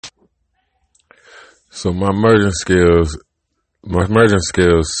So my merging skills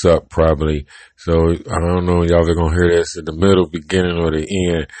suck probably. So I don't know if y'all are gonna hear this in the middle, beginning, or the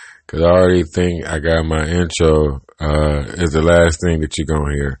end, because I already think I got my intro is the last thing that you're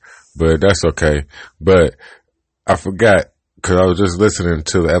gonna hear. But that's okay. But I forgot because I was just listening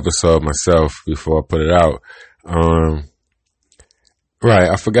to the episode myself before I put it out. Right,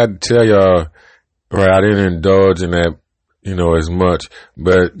 I forgot to tell y'all. Right, I didn't indulge in that, as much.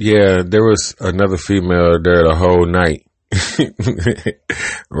 But yeah, there was another female there the whole night.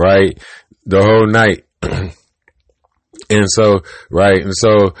 Right, the whole night. And so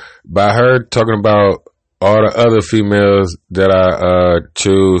by her talking about all the other females that I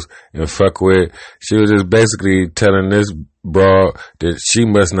choose and fuck with, she was just basically telling this broad that she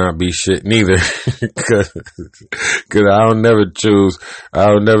must not be shit neither. Cause I'll never choose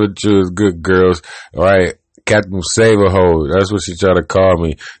good girls. All right. Captain Save-A-Hole. That's what she tried to call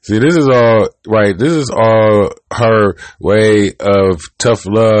me. See, this is all right. This is all her way of tough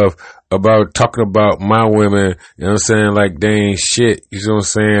love about talking about my women. You know what I'm saying? Like they ain't shit. You know what I'm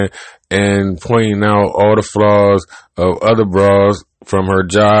saying? And pointing out all the flaws of other bras, from her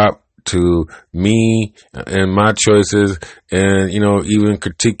job to me and my choices, and even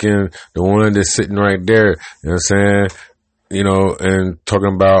critiquing the one that's sitting right there. You know what I'm saying? And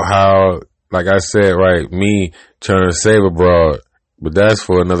talking about how, like I said, right, me trying to save a broad, but that's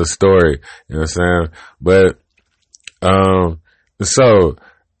for another story. You know what I'm saying? But so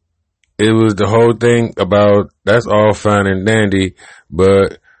it was the whole thing about that's all fine and dandy,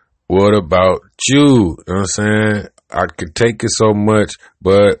 but what about you? You know what I'm saying? I could take it so much,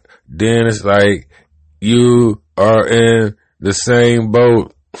 but then it's like you are in the same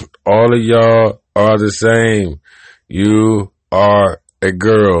boat. All of y'all are the same. You are a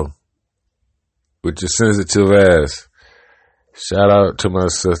girl with your sensitive ass. Shout out to my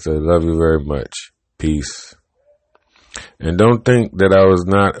sister. Love you very much. Peace. And don't think that I was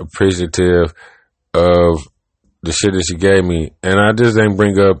not appreciative of the shit that she gave me. And I just ain't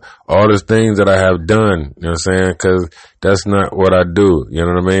bring up all the things that I have done. You know what I'm saying? Because that's not what I do. You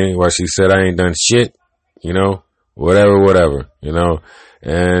know what I mean? Why she said I ain't done shit. Whatever.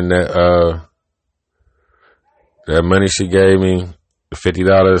 And that money she gave me, the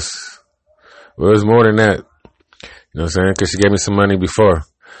 $50, well, it was more than that. You know what I'm saying? Because she gave me some money before.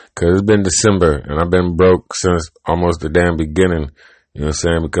 Because it's been December and I've been broke since almost the damn beginning. You know what I'm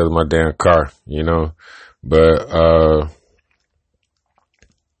saying? Because of my damn car, But,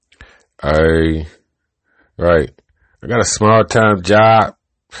 I got a small time job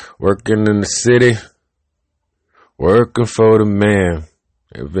working in the city, working for the man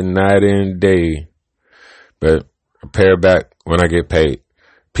every night and day. But I pay her back when I get paid.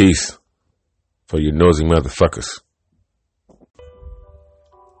 Peace for you nosy motherfuckers.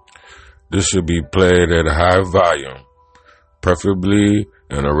 This should be played at a high volume, preferably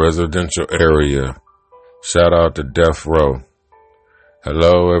in a residential area. Shout out to Death Row.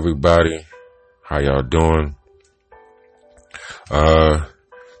 Hello, everybody. How y'all doing?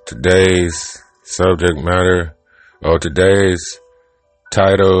 Today's subject matter, today's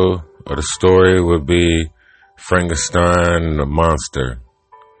title of the story would be Frankenstein and the Monster.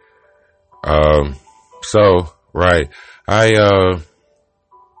 I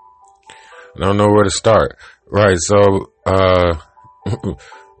don't know where to start. Right, so,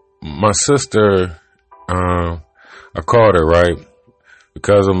 my sister, I called her, right,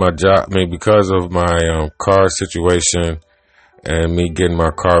 because of my job, because of my car situation and me getting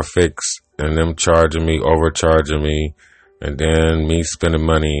my car fixed and them overcharging me, and then me spending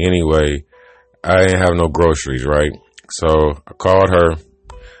money anyway. I didn't have no groceries, right? So I called her,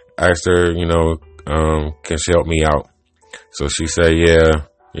 asked her, can she help me out? So she said, yeah,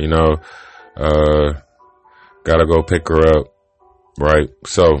 gotta go pick her up, right?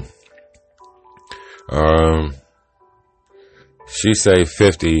 So, she say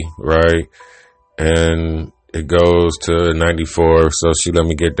 50, right? And it goes to 94. So she let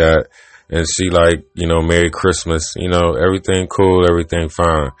me get that. And she like, Merry Christmas, everything cool, everything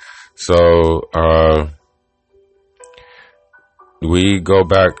fine. So, we go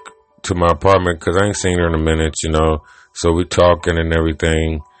back to my apartment because I ain't seen her in a minute, so we talking and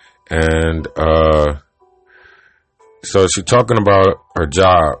everything. And, so she talking about her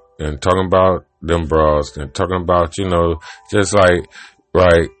job and talking about them bras and talking about, just like,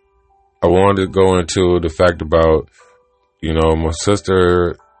 right. I wanted to go into the fact about, my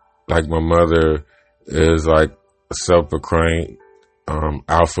sister, like my mother, is like a self-proclaimed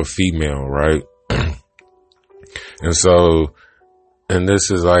alpha female, right? And so, and this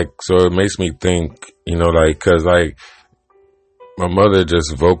is like, so it makes me think, cause like my mother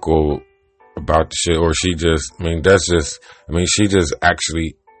just vocal about the shit, or she just, she just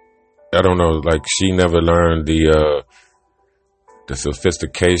actually, I don't know, like she never learned the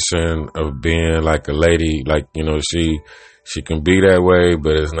sophistication of being like a lady. Like, you know, she can be that way,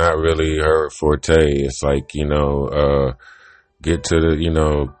 but it's not really her forte. It's like, you know, get to the, you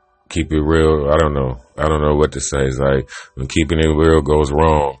know, keep it real. I don't know what to say. It's like when keeping it real goes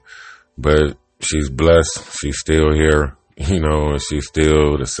wrong, but she's blessed. She's still here, you know, and she's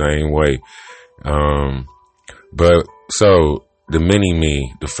still the same way. But so the mini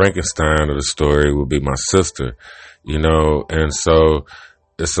me, the Frankenstein of the story would be my sister, you know, and so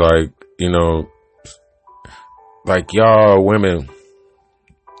it's like, you know, like y'all women,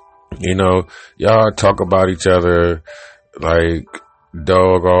 you know, y'all talk about each other like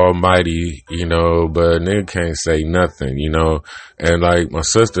dog almighty, you know, but nigga can't say nothing, you know. And like my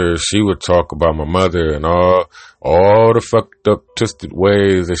sister, she would talk about my mother and all the fucked up twisted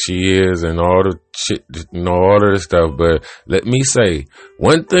ways that she is and all the shit, you know, all of this stuff. But let me say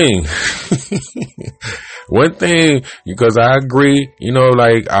one thing, because I agree, you know,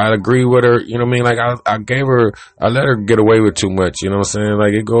 like I agree with her, you know what I mean? Like I let her get away with too much, you know what I'm saying?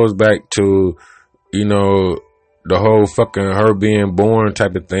 Like it goes back to, you know, the whole fucking her being born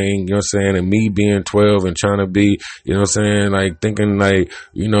type of thing, you know what I'm saying? And me being 12 and trying to be, you know what I'm saying? Like thinking like,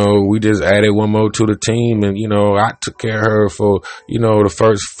 you know, we just added one more to the team and, you know, I took care of her for, you know, the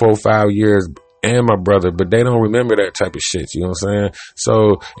first 4-5 years and my brother, but they don't remember that type of shit, you know what I'm saying?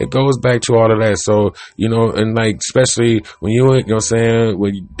 So it goes back to all of that. So, you know, and like, especially when you know what I'm saying,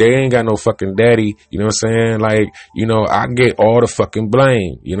 when they ain't got no fucking daddy, you know what I'm saying? Like, you know, I get all the fucking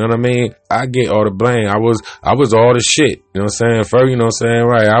blame, you know what I mean? I get all the blame. I was all the shit, you know what I'm saying? First, you know what I'm saying?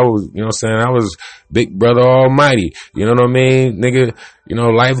 Right. I was, you know what I'm saying? I was big brother almighty, you know what I mean? Nigga, you know,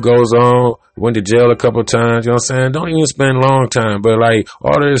 life goes on. Went to jail a couple times, you know what I'm saying? Don't even spend a long time, but like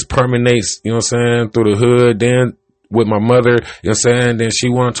all of this permeates, you know what I'm saying, through the hood, then with my mother, you know what I'm saying? Then she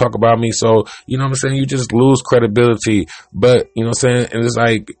want to talk about me. So, you know what I'm saying? You just lose credibility. But, you know what I'm saying? And it's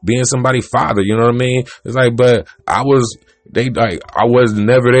like being somebody's father, you know what I mean? It's like, but I was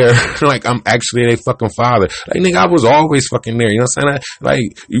never there. Like, I'm actually their fucking father. Like, nigga, I was always fucking there. You know what I'm saying?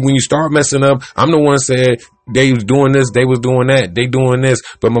 Like, when you start messing up, I'm the one said, they was doing this, they was doing that, they doing this.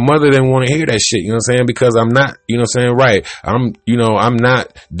 But my mother didn't want to hear that shit, you know what I'm saying? Because I'm not, you know what I'm saying? Right. I'm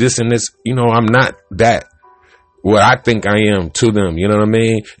not this and this, you know, I'm not that. What I think I am to them, you know what I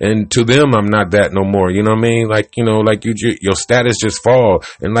mean? And to them, I'm not that no more, you know what I mean? Like, you know, like your status just fall.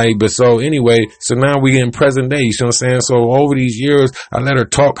 And like, but so anyway, so now we in present day, you know what I'm saying? So over these years, I let her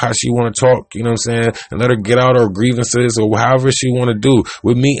talk how she want to talk, you know what I'm saying? And let her get out her grievances or however she want to do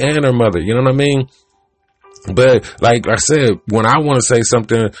with me and her mother, you know what I mean? But like I said, when I want to say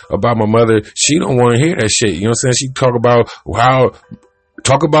something about my mother, she don't want to hear that shit, you know what I'm saying? She talk about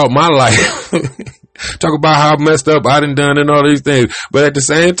my life. Talk about how messed up I done and all these things. But at the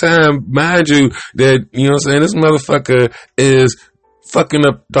same time, mind you, that, you know what I'm saying, this motherfucker is fucking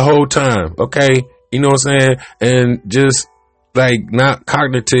up the whole time, okay? You know what I'm saying? And just, like, not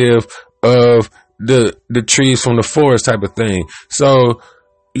cognitive of the trees from the forest type of thing. So,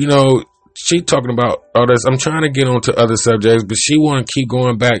 you know, she talking about all this. I'm trying to get onto other subjects, but she want to keep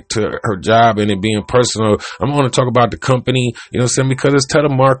going back to her job and it being personal. I'm going to talk about the company, you know what I'm saying, because it's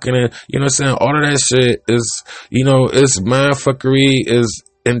telemarketing, you know what I'm saying, all of that shit is, you know, it's mindfuckery, is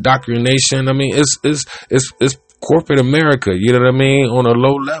indoctrination. I mean, it's corporate America, you know what I mean, on a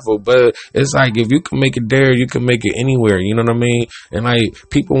low level. But it's like, if you can make it there, you can make it anywhere, you know what I mean? And like,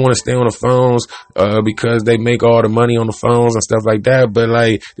 people want to stay on the phones because they make all the money on the phones and stuff like that. But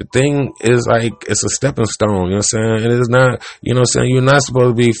like, the thing is, like, it's a stepping stone, you know what I'm saying? It is not, you know what I'm saying, you're not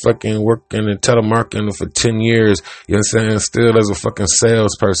supposed to be fucking working in telemarketing for 10 years, you know what I'm saying, still as a fucking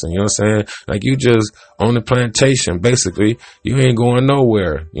salesperson, you know what I'm saying? Like, you just on the plantation, basically. You ain't going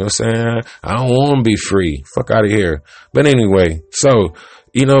nowhere, you know what I'm saying? I don't want to be free. Fuck out of here. But anyway, so,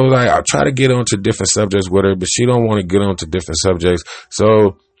 you know, like, I try to get onto different subjects with her, but she don't want to get onto different subjects.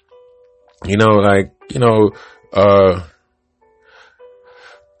 So, you know, like, you know,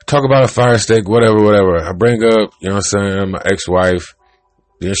 talk about a fire stick, whatever. I bring up, you know what I'm saying, my ex-wife.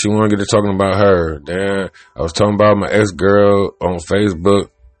 Then she want to get to talking about her. Then I was talking about my ex-girl on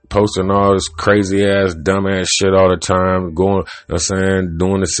Facebook, posting all this crazy ass, dumb ass shit all the time, going, you know what I'm saying,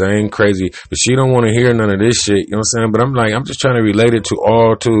 doing the same crazy, but she don't want to hear none of this shit, you know what I'm saying? But I'm like, I'm just trying to relate it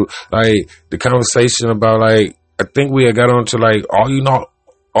to like the conversation about, like, I think we had got on to, like, all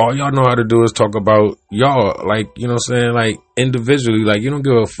y'all know how to do is talk about y'all, like, you know what I'm saying, like, individually, like, you don't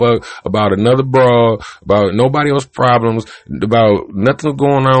give a fuck about another broad, about nobody else's problems, about nothing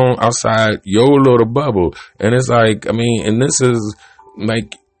going on outside your little bubble. And it's like, I mean, and this is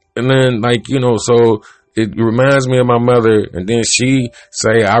like, and then like, you know, so it reminds me of my mother, and then she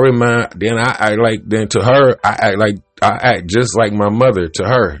say, then I act like, then to her, I act just like my mother to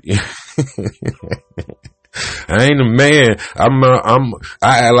her. I ain't a man. I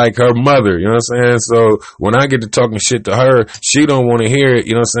act like her mother, you know what I'm saying? So when I get to talking shit to her, she don't want to hear it,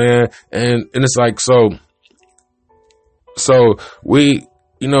 you know what I'm saying? And it's like, so we,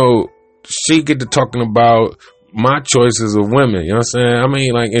 you know, she get to talking about my choices of women, you know what I'm saying? I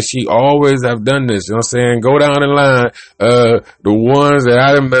mean, like, and she always have done this, you know what I'm saying? Go down the line, the ones that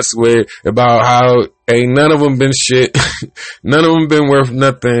I done messed with about how ain't none of them been shit, none of them been worth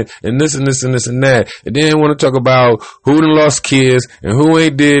nothing, and this and this and this and that. And then want to talk about who done lost kids, and who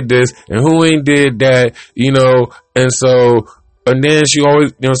ain't did this, and who ain't did that, you know, and so, and then she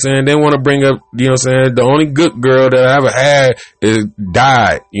always, you know what I'm saying, they want to bring up, you know what I'm saying, the only good girl that I ever had is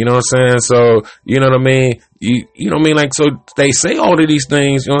died, you know what I'm saying? So, you know what I mean? You know what I mean? Like, so they say all of these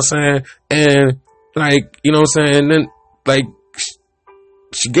things, you know what I'm saying? And like, you know what I'm saying? And then like,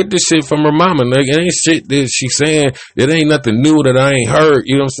 she get this shit from her mama. Like, it ain't shit that she saying. It ain't nothing new that I ain't heard,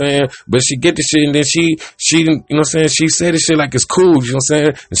 you know what I'm saying? But she get this shit, and then she, you know what I'm saying? She say this shit like it's cool, you know what I'm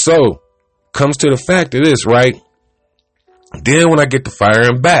saying? And so, comes to the fact of this, right? Then when I get to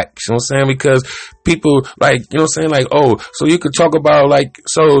firing back, you know what I'm saying? Because people like, you know what I'm saying? Like, oh, so you could talk about like,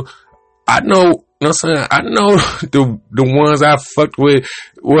 so I know, you know what I'm saying? I know the ones I fucked with,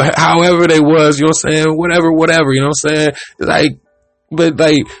 however they was, you know what I'm saying? Whatever, you know what I'm saying? Like, but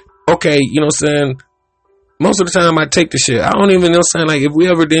like, okay, you know what I'm saying? Most of the time I take the shit. I don't even, you know what I'm saying? Like, if we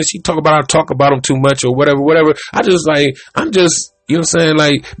ever then she talk about them too much or whatever. I just like, I'm just, you know what I'm saying?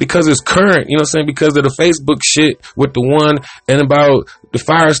 Like, because it's current, you know what I'm saying? Because of the Facebook shit with the one and about the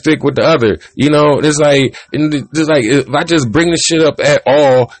fire stick with the other, you know, it's like, if I just bring the shit up at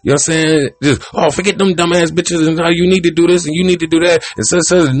all, you know what I'm saying? Just, oh, forget them dumbass bitches and how you need to do this and you need to do that. And so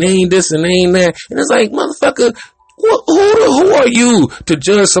they ain't this and they ain't that. And it's like, motherfucker, who are you to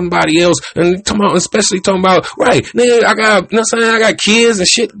judge somebody else? And especially talking about, right, nigga, I got, you know what I'm saying? I got kids and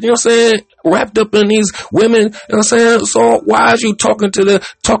shit, you know what I'm saying? Wrapped up in these women, you know what I'm saying? So why is you talking to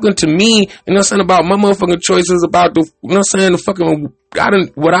me, you know what I'm saying, about my motherfucking choices, about the, you know what I'm saying, the fucking,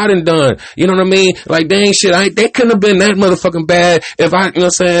 what I done, you know what I mean? Like, they ain't shit, they couldn't have been that motherfucking bad if I, you know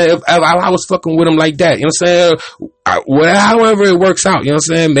what I'm saying, if I was fucking with them like that, you know what I'm saying? However it works out, you know what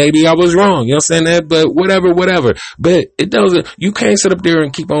I'm saying? Maybe I was wrong, you know what I'm saying? That, but whatever. But it doesn't, you can't sit up there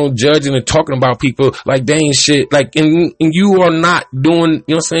and keep on judging and talking about people like they ain't shit, like, and you are not doing,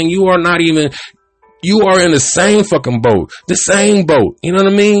 you know what I'm saying? You are not even, you are in the same fucking boat, you know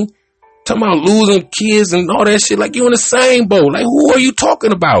what I mean? Talking about losing kids and all that shit, like you in the same boat. Like, who are you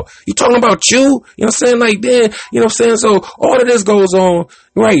talking about? You talking about you? You know what I'm saying? Like, then, you know what I'm saying? So all of this goes on,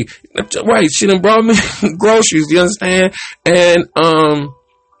 right? She done brought me groceries, you understand? And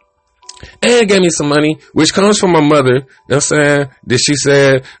gave me some money, which comes from my mother, you know what I'm saying? That she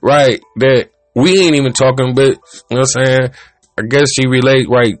said, right, that we ain't even talking, but, you know what I'm saying? I guess she relayed,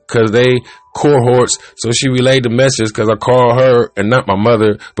 right, because they cohorts, so she relayed the message because I call her and not my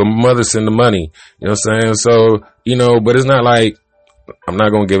mother, but my mother send the money, you know what I'm saying? So, you know, but it's not like I'm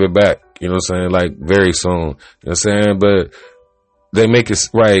not going to give it back, you know what I'm saying, like very soon, you know what I'm saying? But they make it,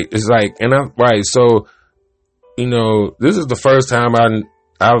 right, it's like, and I'm, right, so, you know, this is the first time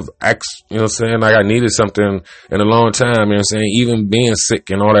I've asked, you know what I'm saying, like I needed something in a long time, you know what I'm saying, even being sick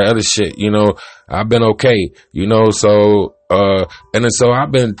and all that other shit, you know, I've been okay, you know, so, and then so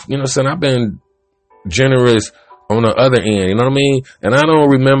I've been, you know what I'm saying, I've been generous on the other end, you know what I mean, and I don't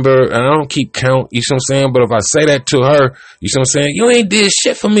remember, and I don't keep count, you know what I'm saying, but if I say that to her, you know what I'm saying, you ain't did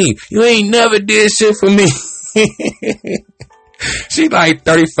shit for me, you ain't never did shit for me. She like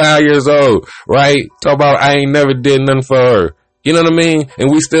 35 years old, right, talk about I ain't never did nothing for her. You know what I mean? And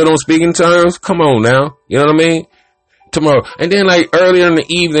we still don't speak in terms? Come on now. You know what I mean? Tomorrow. And then like earlier in the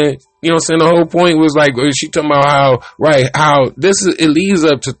evening, you know what I'm saying? The whole point was like, she talking about how this is, it leads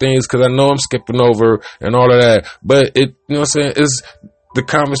up to things because I know I'm skipping over and all of that. But it, you know what I'm saying? It's the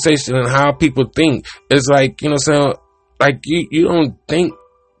conversation and how people think. It's like, you know what I'm saying? Like you don't think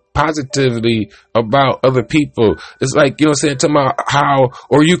positively about other people. It's like, you know what I'm saying? Talking about how,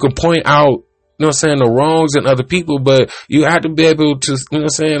 or you can point out, you know what I'm saying, the wrongs in other people, but you have to be able to, you know what I'm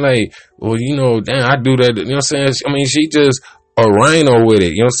saying, like, well, you know, damn, I do that, you know what I'm saying, I mean, she just a rhino with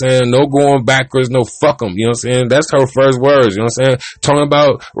it, you know what I'm saying, no going backwards, no fuck them, you know what I'm saying, that's her first words, you know what I'm saying, talking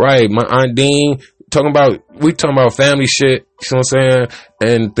about, right, my Aunt Dean, we talking about family shit, you know what I'm saying,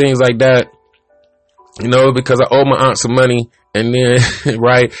 and things like that, you know, because I owe my aunt some money, and then,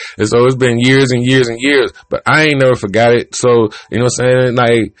 right, and so it's been years and years and years, but I ain't never forgot it, so, you know what I'm saying,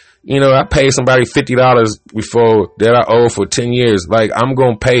 like, I paid somebody $50 before that I owe for 10 years. Like, I'm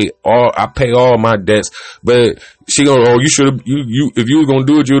going to I pay all my debts, but she go, oh, you should have, if you were going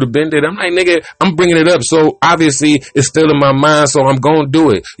to do it, you would have been there. I'm like, nigga, I'm bringing it up. So obviously it's still in my mind. So I'm going to do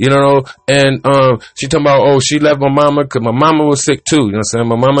it, and, she talking about, oh, she left my mama cause my mama was sick too. You know what I'm saying?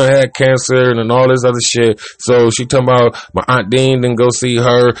 My mama had cancer and all this other shit. So she talking about my Aunt Dean didn't go see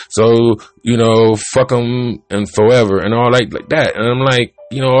her. So, fuck them and forever and all like that. And I'm like,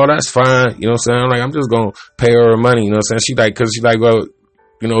 oh, that's fine. You know what I'm saying? I'm like, I'm just going to pay her money. You know what I'm saying? Cause she's like, well,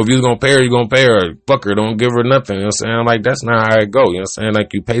 if you're going to pay her, you're going to pay her. Fuck her. Don't give her nothing. You know what I'm saying? I'm like, that's not how it go. You know what I'm saying?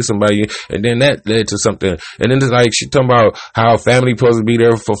 Like, you pay somebody and then that led to something. And then it's like, she talking about how family supposed to be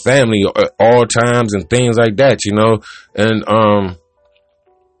there for family at all times and things like that,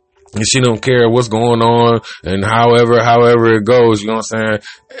 and she don't care what's going on and however it goes, you know what I'm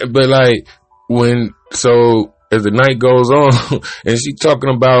saying? But like, as the night goes on and she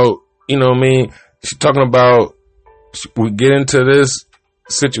talking about, she talking about, we get into this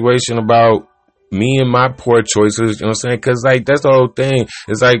situation about me and my poor choices, you know what I'm saying? Cause like, that's the whole thing.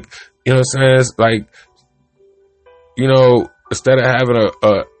 It's like, you know what I'm saying? It's like, instead of having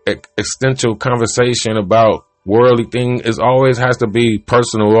a existential conversation about worldly thing, it always has to be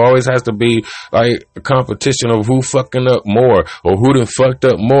personal. It always has to be like a competition of who fucking up more or who done fucked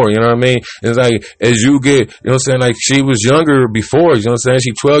up more. You know what I mean? It's like, as you get, you know what I'm saying? Like, she was younger before, you know what I'm saying?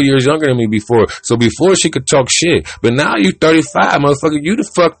 She 12 years younger than me before. So before she could talk shit, but now you 35, motherfucker, you done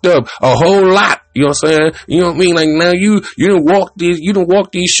fucked up a whole lot. You know what I'm saying? You know what I mean? Like, now you done walk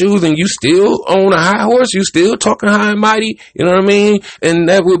these shoes and you still on a high horse. You still talking high and mighty. You know what I mean? And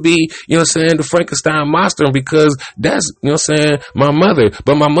that would be, you know what I'm saying, the Frankenstein monster, because that's, you know what I'm saying, my mother.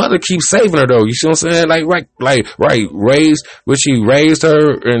 But my mother keeps saving her though. You see what I'm saying? She raised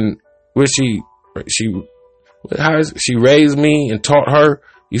her and she raised me and taught her.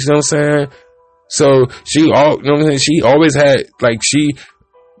 You see what I'm saying? So you know what I'm saying? She always had,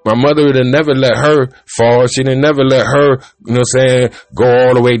 my mother would have never let her fall. She didn't never let her, you know what I'm saying, go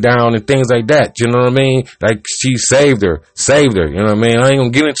all the way down and things like that. You know what I mean? Like, she saved her. You know what I mean? I ain't gonna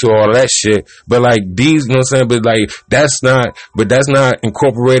get into all of that shit. But like, these, you know what I'm saying? But like, that's not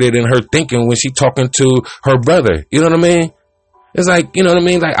incorporated in her thinking when she talking to her brother. You know what I mean? It's like, you know what I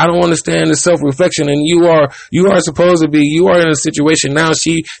mean? Like, I don't understand the self-reflection, and you are supposed to be, you are in a situation now,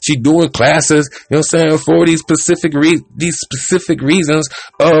 she doing classes, you know what I'm saying, for these specific reasons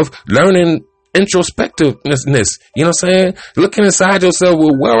of learning introspectiveness, you know what I'm saying? Looking inside yourself,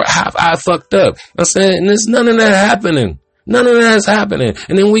 well, where have I fucked up? You know what I'm saying? And there's none of that happening. None of that is happening.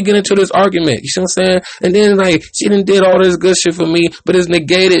 And then we get into this argument, you see what I'm saying? And then like, she done did all this good shit for me, but it's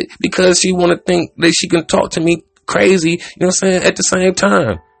negated because she want to think that she can talk to me crazy, you know what I'm saying, at the same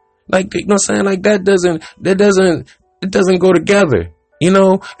time. Like, you know what I'm saying? Like, it doesn't go together,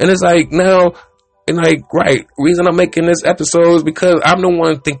 And it's like, now, and like, right, reason I'm making this episode is because I'm the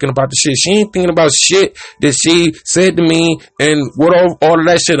one thinking about the shit. She ain't thinking about shit that she said to me and what all of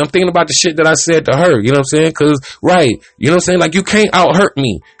that shit. I'm thinking about the shit that I said to her, you know what I'm saying? Cause, right, you know what I'm saying? Like, you can't out-hurt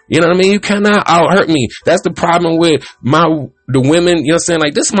me. You know what I mean? You cannot out-hurt me. That's the problem with the women, you know what I'm saying?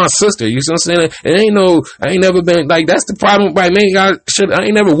 Like, this is my sister, you see what I'm saying? And I ain't never been, like, that's the problem, right, man? I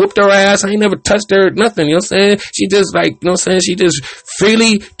ain't never whooped her ass, I ain't never touched her, nothing, you know what I'm saying? She just, like, you know what I'm saying? She just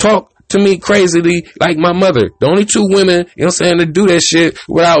freely talked to me crazily, like my mother. The only two women, you know what I'm saying, to do that shit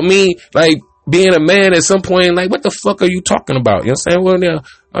without me, like, being a man at some point, like, what the fuck are you talking about? You know what I'm saying? Well, now,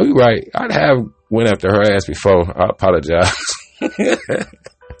 are you right? I'd have went after her ass before. I apologize.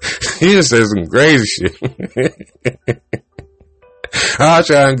 He just said some crazy shit. I was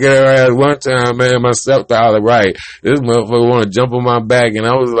trying to get her ass one time, man, myself, to holler, right, this motherfucker want to jump on my back, and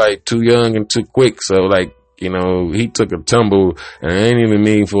I was like too young and too quick, so like, he took a tumble, and I ain't even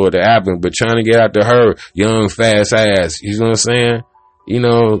mean for it to happen, but trying to get after her young, fast ass, you know what I'm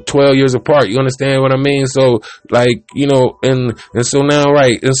saying? 12 years apart, you understand what I mean? So, like, and so now,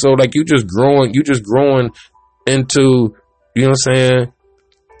 right, and so, like, you just growing into, you know what I'm saying?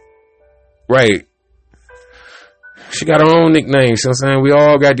 Right. She got her own nicknames, you know what I'm saying? We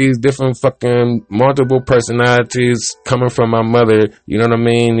all got these different fucking multiple personalities coming from my mother, you know what I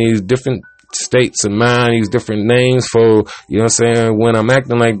mean? These different states of mind, these different names for, you know what I'm saying? When I'm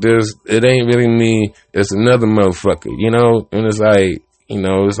acting like this, it ain't really me, it's another motherfucker, And it's like,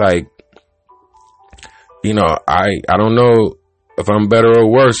 I don't know if I'm better or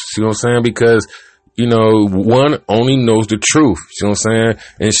worse, you know what I'm saying? Because one only knows the truth, you know what I'm saying?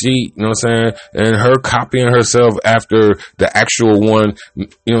 And she, you know what I'm saying? And her copying herself after the actual one, you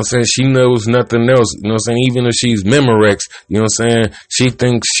know what I'm saying? She knows nothing else, you know what I'm saying? Even if she's Memorex, you know what I'm saying? She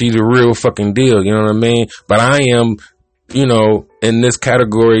thinks she's the real fucking deal, you know what I mean? But I am in this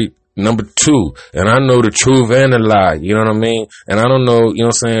category number 2. And I know the truth and the lie, you know what I mean? And I don't know,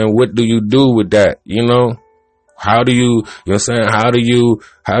 what do you do with that, How do you, how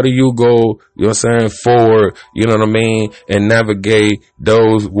do you go, forward, and navigate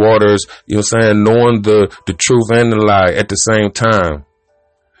those waters, knowing the truth and the lie at the same time.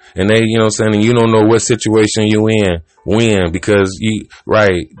 And they, and you don't know what situation you in, when, because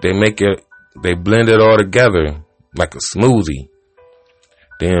they blend it all together like a smoothie.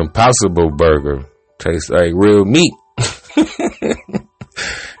 The Impossible Burger tastes like real meat.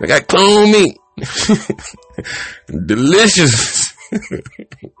 They got clone meat. Delicious.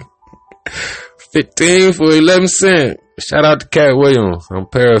 15 for 11 cents. Shout out to Cat Williams. I'm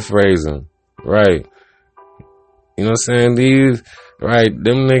paraphrasing. Right. You know what I'm saying?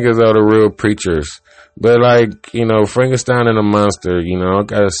 Them niggas are the real preachers. But Frankenstein and the Monster, I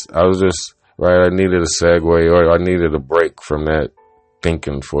guess I was just, I needed a segue, or I needed a break from that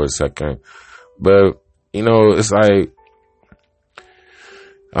thinking for a second. But, it's like,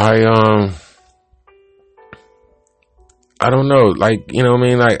 I don't know,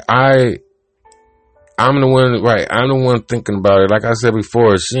 I'm the one, I'm the one thinking about it. Like I said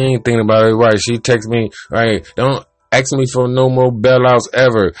before, she ain't thinking about it, She texts me, don't ask me for no more bailouts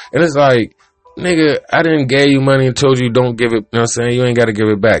ever. And it's like, nigga, I didn't give you money and told you don't give it, you know what I'm saying? You ain't got to give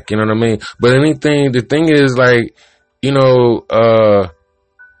it back, you know what I mean? But the thing is,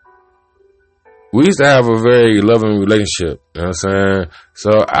 we used to have a very loving relationship, you know what I'm saying?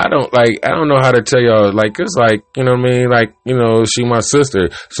 So I don't know how to tell y'all, it's you know what I mean? She my sister.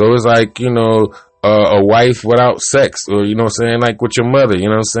 So it's a wife without sex, or, you know what I'm saying? With your mother, you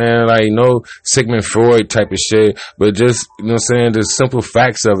know what I'm saying? No Sigmund Freud type of shit, but just, you know what I'm saying? The simple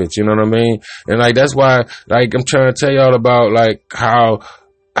facts of it, you know what I mean? And that's why, I'm trying to tell y'all about, how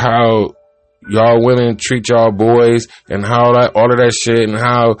y'all women treat y'all boys, and how all of that shit, and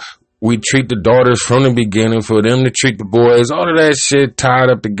how we treat the daughters from the beginning for them to treat the boys, all of that shit tied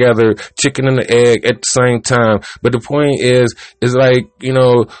up together, chicken and the egg at the same time. But the point is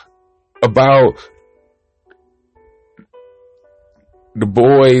about the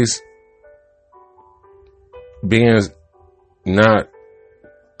boys being not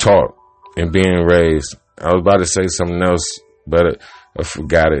taught and being raised. I was about to say something else, but I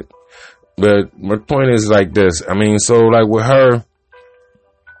forgot it. But my point is this. I mean, so with her,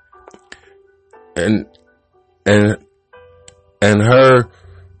 and her,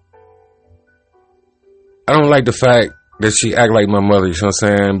 I don't like the fact that she act like my mother, you know what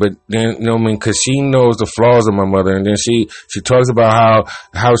I'm saying? But then, you know what I mean? Cause she knows the flaws of my mother, and then she talks about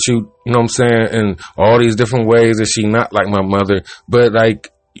how she, you know what I'm saying, in all these different ways that she not like my mother. But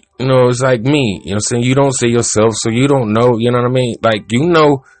it's like me, you know what I'm saying? You don't see yourself, so you don't know, you know what I mean?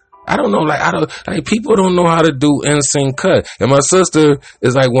 I don't know, people don't know how to do NSYNC cut. And my sister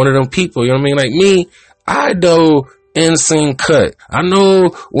is one of them people, you know what I mean? Me, I do NSYNC cut. I know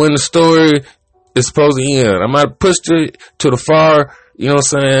when the story is supposed to end. I might have pushed it to the far, you know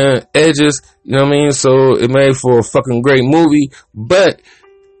what I'm saying, edges, you know what I mean? So it made for a fucking great movie. But,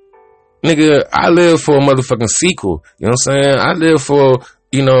 nigga, I live for a motherfucking sequel. You know what I'm saying? I live for,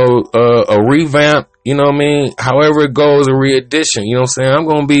 a revamp. You know what I mean? However it goes, a re-edition. You know what I'm saying? I'm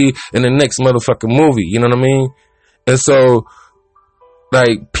going to be in the next motherfucking movie. You know what I mean? And so,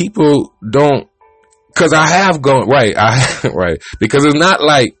 people don't, cause I have gone, right. Because it's not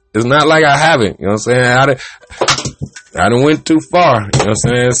like I haven't, you know what I'm saying? I done went too far, you know what I'm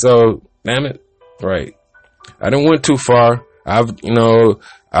saying? So, damn it. Right. I done went too far. I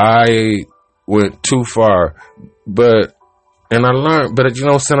went too far, and I learned, but you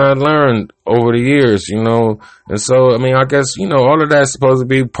know what I'm saying, I learned over the years, and so, I mean, I guess, all of that's supposed to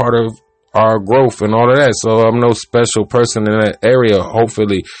be part of our growth and all of that. So I'm no special person in that area,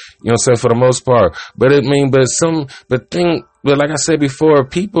 hopefully, you know what I'm saying, for the most part. But like I said before,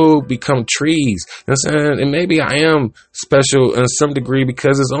 people become trees, you know what I'm saying? And maybe I am special in some degree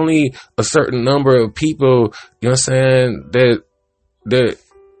because there's only a certain number of people, you know what I'm saying, that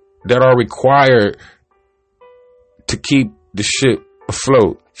are required to keep the shit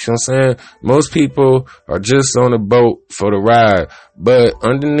afloat. You know what I'm saying? Most people are just on the boat for the ride, but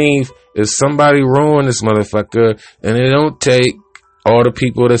underneath is somebody rowing this motherfucker, and it don't take all the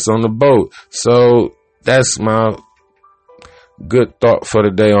people that's on the boat. So that's my good thought for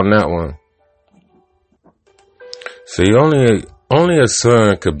the day on that one. See, only a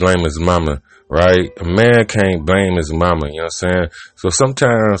son could blame his mama, right? A man can't blame his mama, you know what I'm saying? So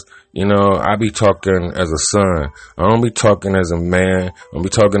sometimes, I be talking as a son. I don't be talking as a man. I don't be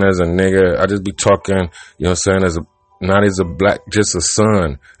talking as a nigga. I just be talking, you know what I'm saying, not as a black, just a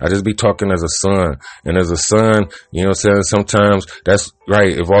son. I just be talking as a son. And as a son, you know what I'm saying? Sometimes that's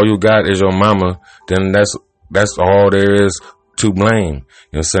right. If all you got is your mama, then that's all there is to blame. You know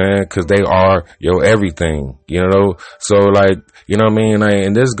what I'm saying? Cause they are your everything, you know? So like, you know what I mean? Like,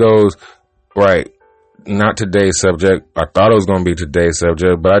 and this goes, right. Not today's subject. I thought it was going to be today's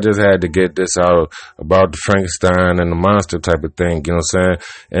subject, but I just had to get this out about the Frankenstein and the monster type of thing, you know what I'm saying?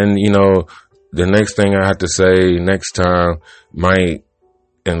 And, you know, the next thing I have to say next time might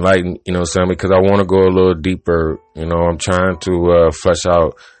enlighten, you know what I'm saying? Because I want to go a little deeper, you know, I'm trying to flesh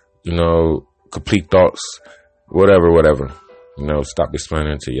out, you know, complete thoughts, whatever, you know, stop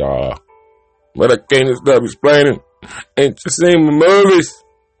explaining to y'all. But I can't stop explaining. Ain't you seen my movies?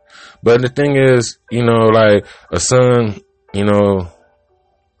 But the thing is, you know, like a son, you know,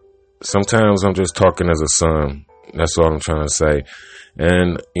 sometimes I'm just talking as a son. That's all I'm trying to say.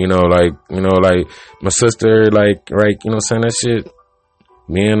 And, you know, like my sister, like, right, you know what I'm saying? That shit,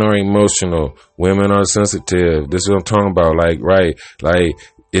 men are emotional. Women are sensitive. This is what I'm talking about. Like, right, like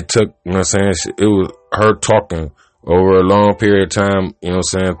it took, you know what I'm saying? It was her talking over a long period of time, you know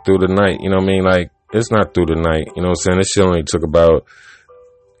what I'm saying? Through the night, you know what I mean? Like, it's not through the night, you know what I'm saying? This shit only took about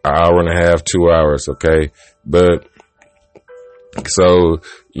an hour and a half, 2 hours, okay? But, so,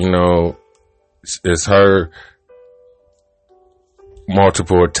 you know, it's her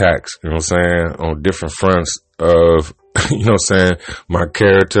multiple attacks, you know what I'm saying, on different fronts of, you know what I'm saying, my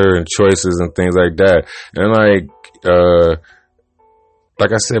character and choices and things like that. And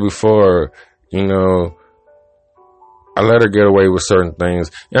like I said before, you know, I let her get away with certain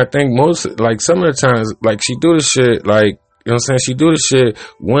things. And I think most, like some of the times, like she do the shit, like, you know what I'm saying? She do the shit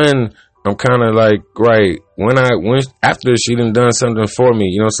when I'm kind of like, right, when after she done something for me,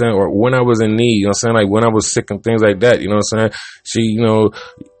 you know what I'm saying? Or when I was in need, you know what I'm saying? Like when I was sick and things like that, you know what I'm saying? She, you know,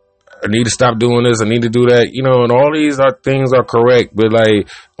 I need to stop doing this, I need to do that, you know, and all these things are correct, but like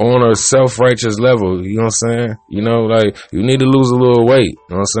on a self-righteous level, you know what I'm saying? You know, like you need to lose a little weight, you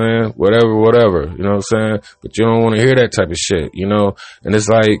know what I'm saying? Whatever, you know what I'm saying? But you don't want to hear that type of shit, you know? And it's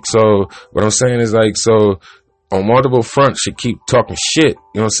like, so what I'm saying is like, so on multiple fronts, she keep talking shit,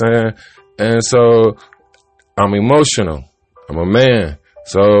 you know what I'm saying? And so I'm emotional. I'm a man.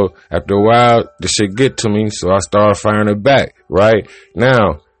 So after a while, the shit get to me, so I start firing it back, right?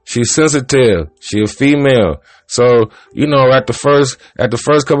 Now, she's sensitive. She a female. So, you know, at the first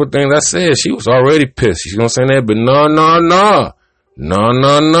couple of things I said, she was already pissed. You know what I'm saying? But no. You know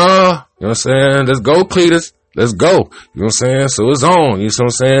what I'm saying? Let's go, Cletus. Let's go. You know what I'm saying? So it's on. You know what I'm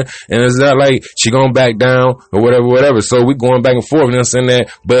saying? And it's not like she gonna back down or whatever. So we going back and forth. You know what I'm saying? That,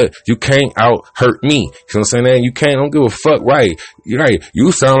 but you can't out hurt me. You know what I'm saying? That you can't. Don't give a fuck. Right? You're right.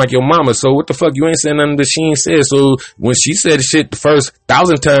 You sound like your mama. So what the fuck? You ain't saying nothing that she ain't said. So when she said the shit the first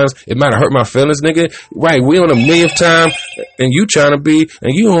 1,000 times, it might have hurt my feelings, nigga. Right? We on a millionth time, and you trying to be,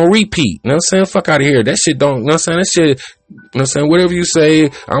 and you on repeat. You know what I'm saying? Fuck out of here. That shit don't. You know what I'm saying? That shit. You know what I'm saying? Whatever you say,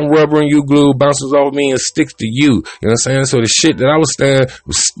 I'm rubber and you glue, bounces off me and sticks to you. You know what I'm saying? So the shit that I was saying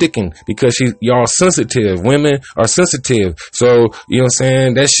was sticking because y'all sensitive. Women are sensitive. So, you know what I'm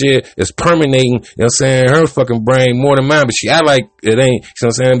saying? That shit is permeating, you know what I'm saying? Her fucking brain more than mine, but she act like it ain't, you know what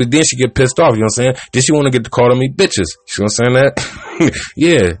I'm saying? But then she get pissed off, you know what I'm saying? Then she want to get to call me bitches. You know what I'm saying? That?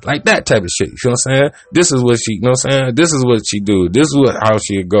 Yeah, like that type of shit. You know what I'm saying? This is what she, you know what I'm saying? This is what she do. This is how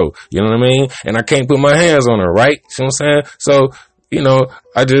she go. You know what I mean? And I can't put my hands on her, right? You know what I'm saying? So, you know,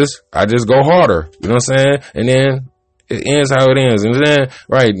 I just go harder, you know what I'm saying? And then it ends how it ends. And then,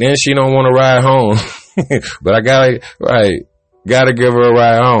 right, then she don't want to ride home. But I gotta give her a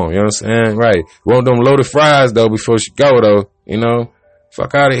ride home, you know what I'm saying? Right. Want them loaded fries though before she go though, you know?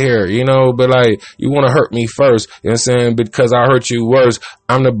 Fuck out of here, you know, but like, you want to hurt me first, you know what I'm saying? Because I hurt you worse,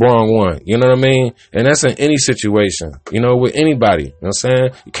 I'm the wrong one, you know what I mean? And that's in any situation, you know, with anybody, you know what I'm saying?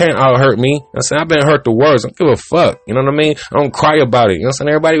 You can't out hurt me, you know what I'm saying? I've been hurt the worst, I don't give a fuck, you know what I mean? I don't cry about it, you know what I'm saying?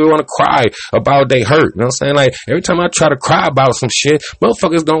 Everybody want to cry about they hurt, you know what I'm saying? Like, every time I try to cry about some shit,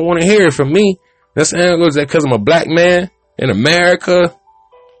 motherfuckers don't want to hear it from me, you know what I'm saying? Was that because I'm a black man in America?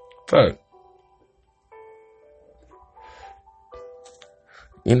 Fuck.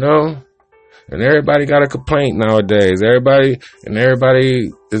 You know, and everybody got a complaint nowadays. Everybody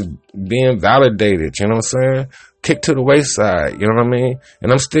is being validated. You know what I'm saying? Kicked to the wayside. You know what I mean?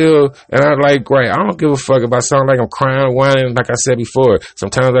 And I like, right, I don't give a fuck if I sound like I'm crying, whining, like I said before.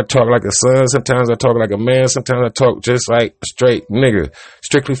 Sometimes I talk like a son. Sometimes I talk like a man. Sometimes I talk just like a straight nigga.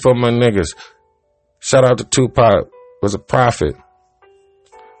 Strictly for my niggas. Shout out to Tupac. Was a prophet.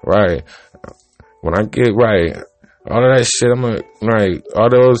 Right. When I get right, all of that shit, right, all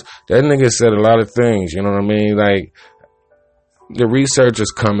those, that nigga said a lot of things, you know what I mean? Like, the research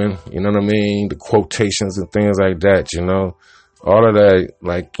is coming, you know what I mean? The quotations and things like that, you know? All of that,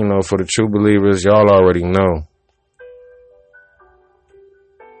 like, you know, for the true believers, y'all already know.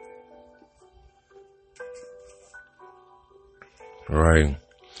 Right.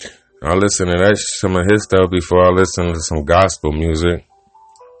 I listen to some of his stuff before I listen to some gospel music.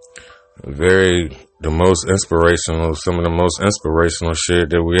 The most inspirational, some of the most inspirational shit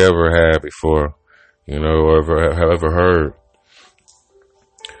that we ever had before, you know, or ever heard,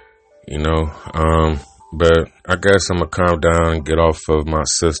 you know. But I guess I'm gonna calm down and get off of my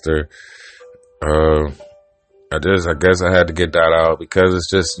sister. I guess I had to get that out because it's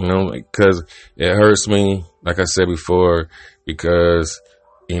just, you know, because it hurts me, like I said before, because,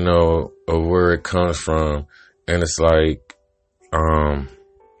 you know, of where it comes from. And it's like,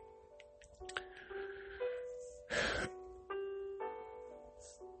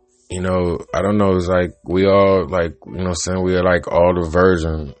 you know, I don't know, it's like we all, like, you know what I'm saying, we are like all the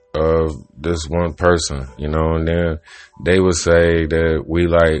version of this one person, you know, and then they would say that we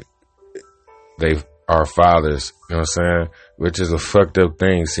like, they our fathers, you know what I'm saying, which is a fucked up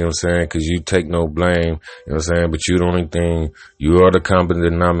thing, see what I'm saying, because you take no blame, you know what I'm saying, but you the only thing, you are the common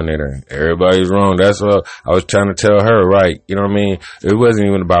denominator. Everybody's wrong. That's what I was trying to tell her, right? You know what I mean? It wasn't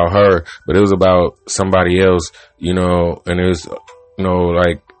even about her, but it was about somebody else, you know, and it was, you know,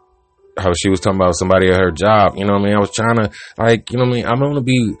 like, how she was talking about somebody at her job, you know what I mean? I was trying to, like, you know what I mean? I don't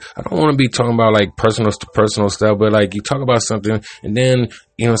want to be talking about like personal stuff, but like you talk about something and then,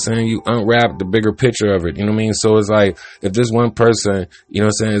 you know what I'm saying, you unwrap the bigger picture of it, you know what I mean? So it's like, if this one person, you know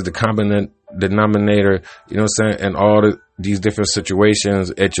what I'm saying, is the common denominator, you know what I'm saying, and all these different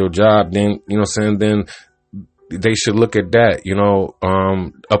situations at your job, then, you know what I'm saying, then they should look at that, you know,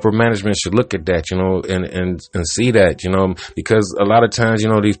 upper management should look at that, you know, and see that, you know, because a lot of times, you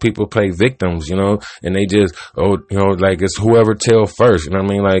know, these people play victims, you know, and they just, you know, like it's whoever tell first, you know what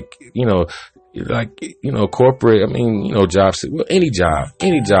I mean? Like, you know, corporate, I mean, you know, jobs, well, any job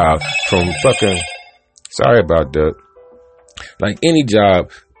from fucking, sorry about that, like any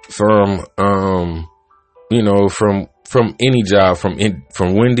job from, you know, from any job, from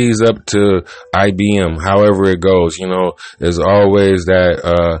Wendy's up to IBM, however it goes, you know, there's always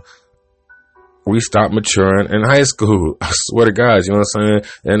that, we stopped maturing in high school. I swear to God, you know what I'm saying?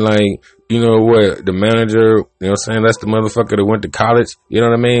 And like, you know what, the manager, you know what I'm saying? That's the motherfucker that went to college, you know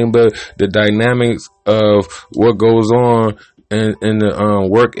what I mean? But the dynamics of what goes on in the,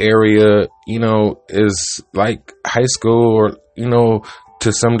 work area, you know, is like high school or, you know,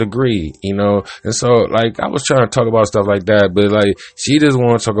 to some degree, you know, and so like I was trying to talk about stuff like that, but like she just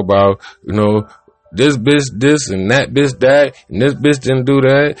want to talk about, you know, this bitch this and that bitch that and this bitch didn't do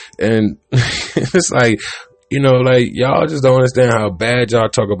that, and it's like, you know, like y'all just don't understand how bad y'all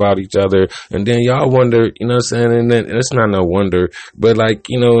talk about each other, and then y'all wonder, you know what I'm saying, and then it's not no wonder, but like,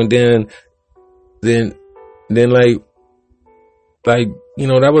 you know, and then like you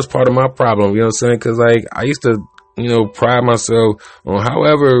know, that was part of my problem, you know what I'm saying, because like I used to, you know, pride myself on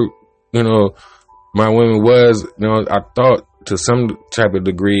however, you know, my women was, you know, I thought to some type of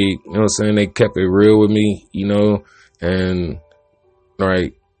degree, you know what I'm saying, they kept it real with me, you know, and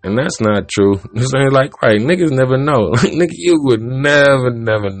right, and that's not true. You know what I'm saying, like, right, niggas never know. Nigga, you would never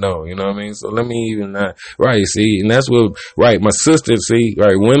know, you know what I mean? So let me even not, right, see, and that's what, right, my sister, see,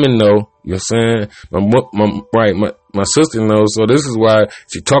 right, women know, you know what I'm saying, my sister knows, so this is why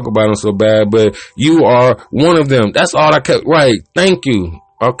she talk about them so bad, but you are one of them. That's all I kept, right, thank you,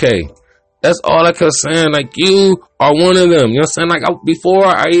 okay. That's all I kept saying, like, you are one of them, you know what I'm saying, like, before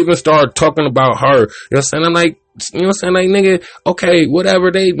I even started talking about her, you know what I'm saying, I'm like, you know what I'm saying, like, nigga, okay,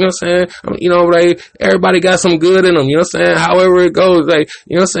 whatever they, you know what I'm saying, you know, like, everybody got some good in them, you know what I'm saying, however it goes, like,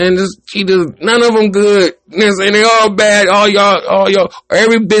 you know what I'm saying, none of them good, you know what I'm saying, they all bad, all y'all,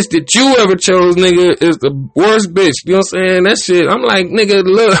 every bitch that you ever chose, nigga, is the worst bitch, you know what I'm saying, that shit, I'm like, nigga,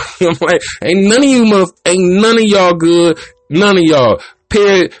 look, I'm like, ain't none of y'all good, none of y'all,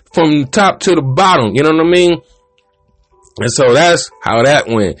 period, from top to the bottom, you know what I mean? And so that's how that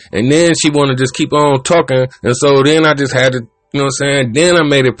went. And then she wanted to just keep on talking. And so then I just had to, you know what I'm saying? Then I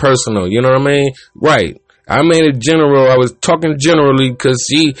made it personal. You know what I mean? Right. I made it general. I was talking generally because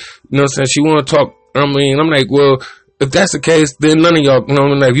she, you know what I'm saying? She want to talk. I mean, I'm like, well, if that's the case, then none of y'all, you know what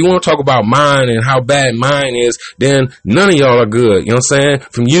I mean? Like, if you want to talk about mine and how bad mine is, then none of y'all are good. You know what I'm saying?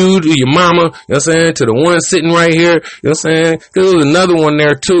 From you to your mama, you know what I'm saying? To the one sitting right here, you know what I'm saying? Cause there was another one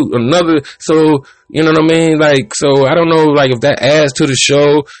there too. So, you know what I mean? Like, so I don't know, like, if that adds to the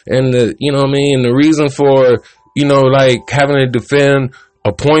show and the, you know what I mean? And the reason for, you know, like, having to defend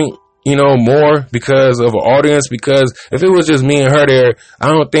a point, you know, more because of an audience, because if it was just me and her there, I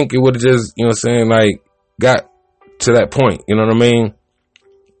don't think it would have just, you know what I'm saying, like, got to that point, you know what I mean?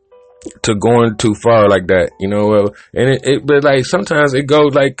 To going too far like that, you know, and but like sometimes it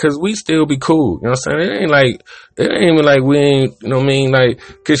goes like, cause we still be cool, you know what I'm saying? It ain't even like we ain't, you know what I mean? Like,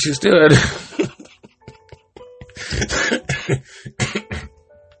 cause she still had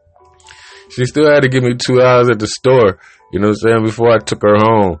she still had to give me $2 at the store, you know what I'm saying, before I took her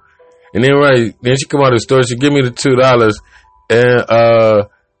home. And then she come out of the store, she give me the $2, and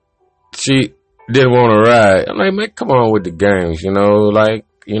she didn't want to ride. I'm like, man, come on with the games, you know, like,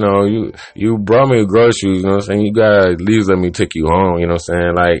 you know, you brought me groceries, you know what I'm saying? You gotta at least let me take you home, you know what I'm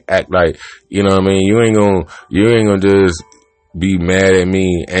saying? Like, act like, you know what I mean? You ain't gonna just be mad at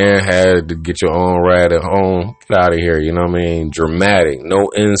me and had to get your own ride at home. Get out of here, you know what I mean? Dramatic, no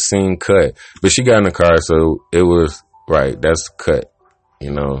end scene cut. But she got in the car, so it was right. That's cut,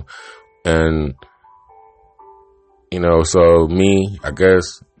 you know. And, you know, so me, I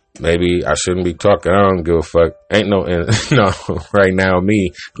guess, maybe I shouldn't be talking. I don't give a fuck. Ain't no, no, right now,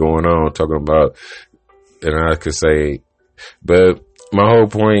 me going on talking about, and I could say, but my whole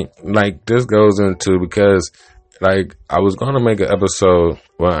point, like, this goes into, because, like, I was going to make an episode,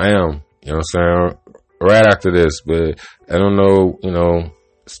 well, I am, you know what I'm saying, right after this, but I don't know, you know,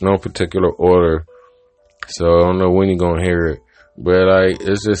 it's no particular order, so I don't know when you're going to hear it, but, like,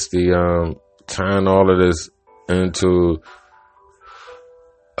 it's just the, tying all of this into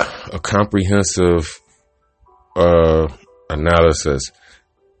a comprehensive analysis,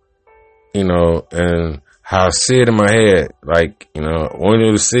 you know, and how I see it in my head. Like, you know, I want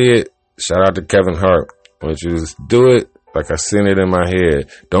you to see it. Shout out to Kevin Hart. I want you to just do it like I seen it in my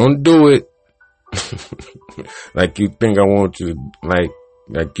head. Don't do it like you think I want you to, like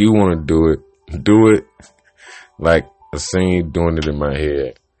you want to do it. Do it like I seen you doing it in my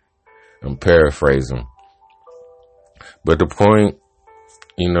head. I'm paraphrasing. But the point,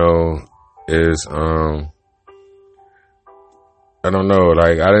 you know, is, I don't know,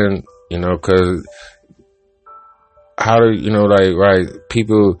 like, I didn't, you know, cause how do, you know, like, right,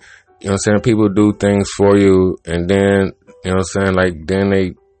 people, you know what I'm saying, people do things for you, and then, you know what I'm saying, like, then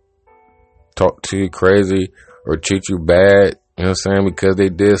they talk to you crazy, or treat you bad, you know what I'm saying, because they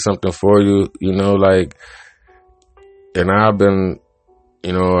did something for you, you know, like, and I've been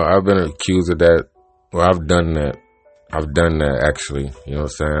accused of that, well, I've done that actually, you know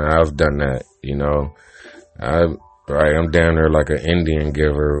what I'm saying? I've done that, you know. I'm down there like an Indian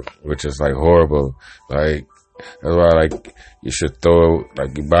giver, which is like horrible. Like, that's why, like, you should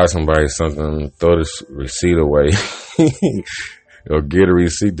like, you buy somebody something, throw this receipt away. Or get a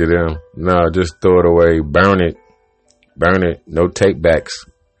receipt to them. No, just throw it away, burn it, no take backs.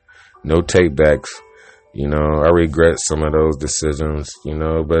 You know, I regret some of those decisions, you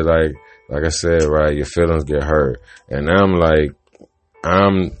know, but like I said, right, your feelings get hurt. And I'm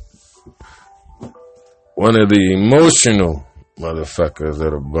one of the emotional motherfuckers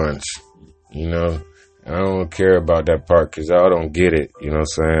of the bunch, you know. I don't care about that part because y'all don't get it, you know what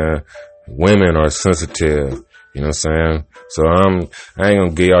I'm saying? Women are sensitive, you know what I'm saying? So I ain't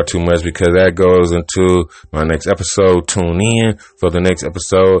gonna give y'all too much because that goes into my next episode. Tune in for the next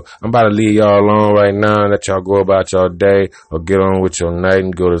episode. I'm about to leave y'all alone right now. Let y'all go about y'all day or get on with your night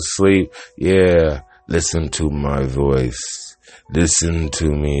and go to sleep. Yeah, listen to my voice. Listen to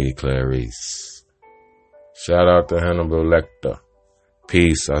me, Clarice. Shout out to Hannibal Lecter.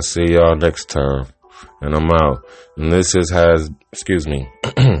 Peace. I'll see y'all next time. And I'm out. And this excuse me.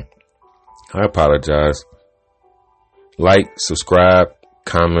 I apologize. Like, subscribe,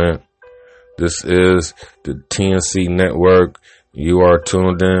 comment. This is the TNC Network. You are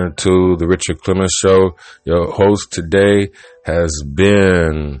tuned in to the Richard Clemens Show. Your host today has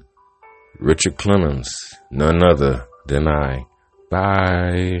been Richard Clemens, none other than I.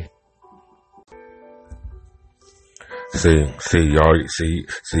 Bye. See, y'all,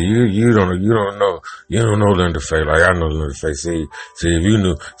 you don't know Linda Faye like I know Linda Faye. See, if you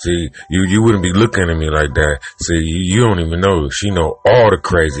knew, you wouldn't be looking at me like that. See, you don't even know. She know all the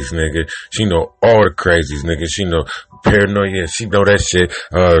crazies, nigga. She know all the crazies, nigga. She know paranoia. She know that shit.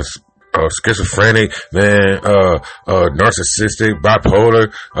 Schizophrenic, man, narcissistic,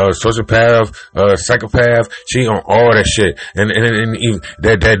 bipolar, sociopath, psychopath. She on all that shit. And even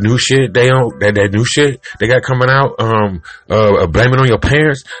that new shit that new shit they got coming out, blaming on your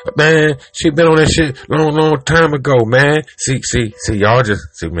parents. Man, she been on that shit long time ago, man. See, y'all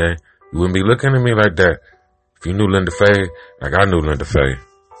man, you wouldn't be looking at me like that if you knew Linda Faye like I knew Linda Faye.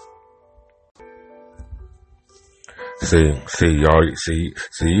 See, y'all,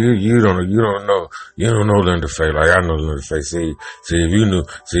 you don't know Linda Faye like I know Linda Faye. See, if you knew,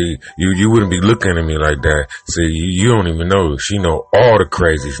 you wouldn't be looking at me like that. See, you don't even know. She know all the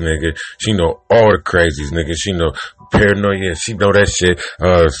crazies, nigga. She know all the crazies, nigga. She know paranoia. She know that shit.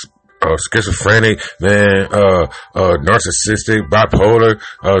 Schizophrenic, man, narcissistic, bipolar,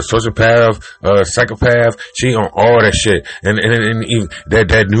 sociopath, psychopath. She on all that shit. And even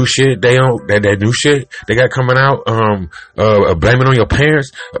that new shit that new shit they got coming out, blaming on your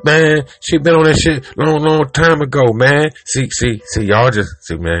parents. Man, she been on that shit long time ago, man. See, y'all just,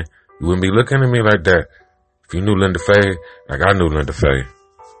 man, you wouldn't be looking at me like that if you knew Linda Faye like I knew Linda Faye.